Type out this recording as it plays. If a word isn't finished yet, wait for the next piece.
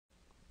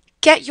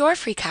Get your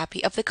free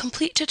copy of the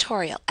complete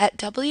tutorial at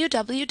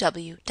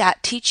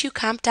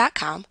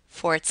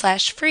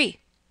www.teachucomp.com/free.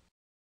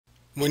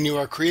 When you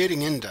are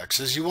creating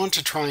indexes, you want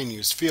to try and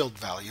use field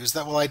values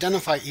that will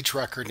identify each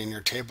record in your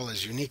table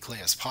as uniquely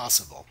as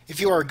possible. If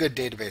you are a good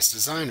database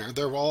designer,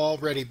 there will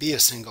already be a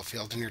single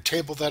field in your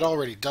table that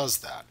already does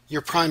that,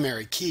 your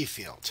primary key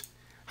field.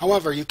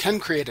 However, you can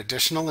create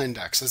additional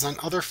indexes on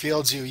other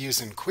fields you use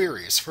in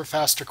queries for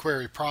faster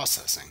query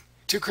processing.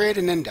 To create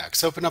an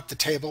index, open up the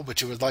table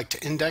which you would like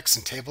to index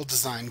in Table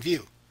Design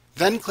view.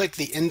 Then click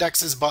the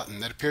Indexes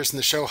button that appears in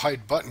the Show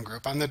Hide button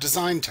group on the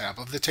Design tab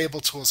of the Table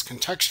Tools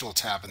Contextual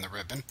tab in the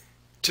ribbon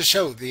to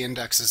show the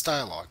Indexes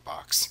dialog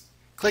box.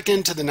 Click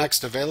into the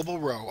next available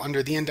row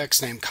under the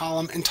Index Name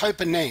column and type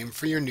a name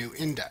for your new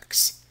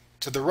index.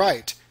 To the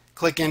right,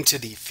 click into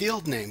the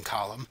Field Name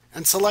column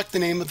and select the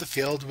name of the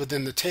field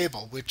within the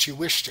table which you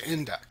wish to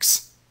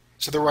index.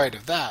 To the right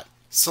of that,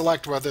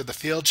 select whether the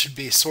field should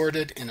be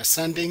sorted in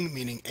ascending,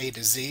 meaning A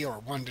to Z or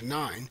 1 to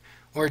 9,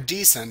 or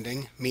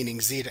descending,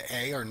 meaning Z to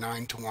A or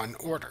 9 to 1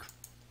 order.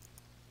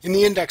 In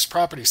the Index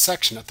Properties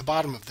section at the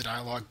bottom of the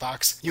dialog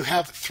box, you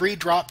have 3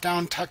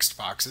 drop-down text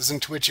boxes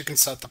into which you can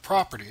set the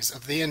properties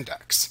of the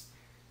index.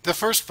 The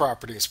first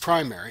property is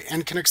primary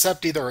and can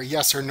accept either a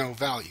yes or no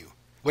value.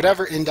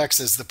 Whatever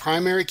indexes the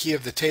primary key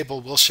of the table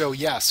will show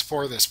yes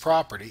for this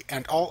property,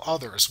 and all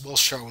others will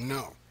show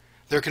no.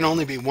 There can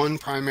only be one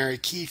primary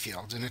key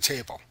field in a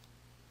table.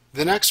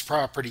 The next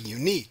property,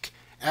 unique,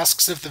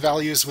 asks if the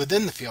values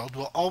within the field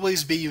will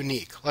always be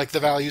unique, like the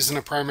values in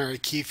a primary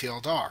key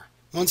field are.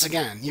 Once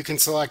again, you can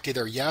select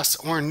either yes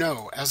or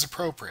no as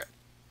appropriate.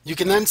 You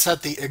can then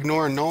set the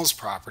Ignore Nulls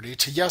property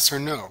to yes or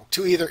no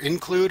to either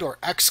include or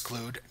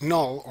exclude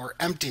null or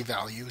empty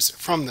values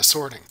from the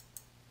sorting.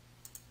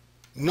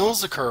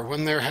 Nulls occur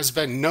when there has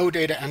been no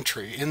data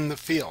entry in the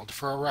field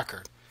for a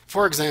record.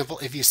 For example,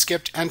 if you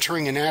skipped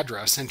entering an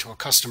address into a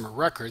customer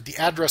record, the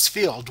address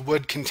field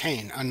would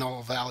contain a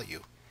null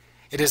value.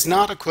 It is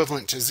not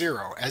equivalent to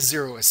 0, as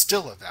 0 is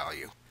still a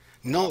value.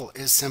 Null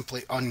is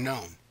simply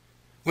unknown.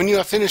 When you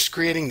have finished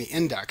creating the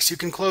index, you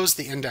can close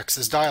the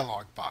Indexes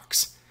dialog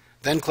box.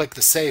 Then click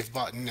the Save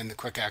button in the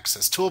Quick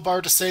Access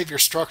toolbar to save your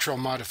structural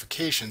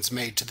modifications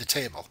made to the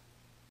table.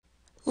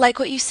 Like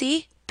what you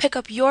see? Pick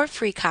up your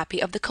free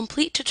copy of the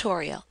complete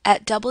tutorial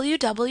at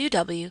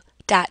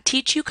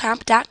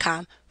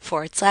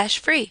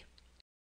www.teachucomp.com/free.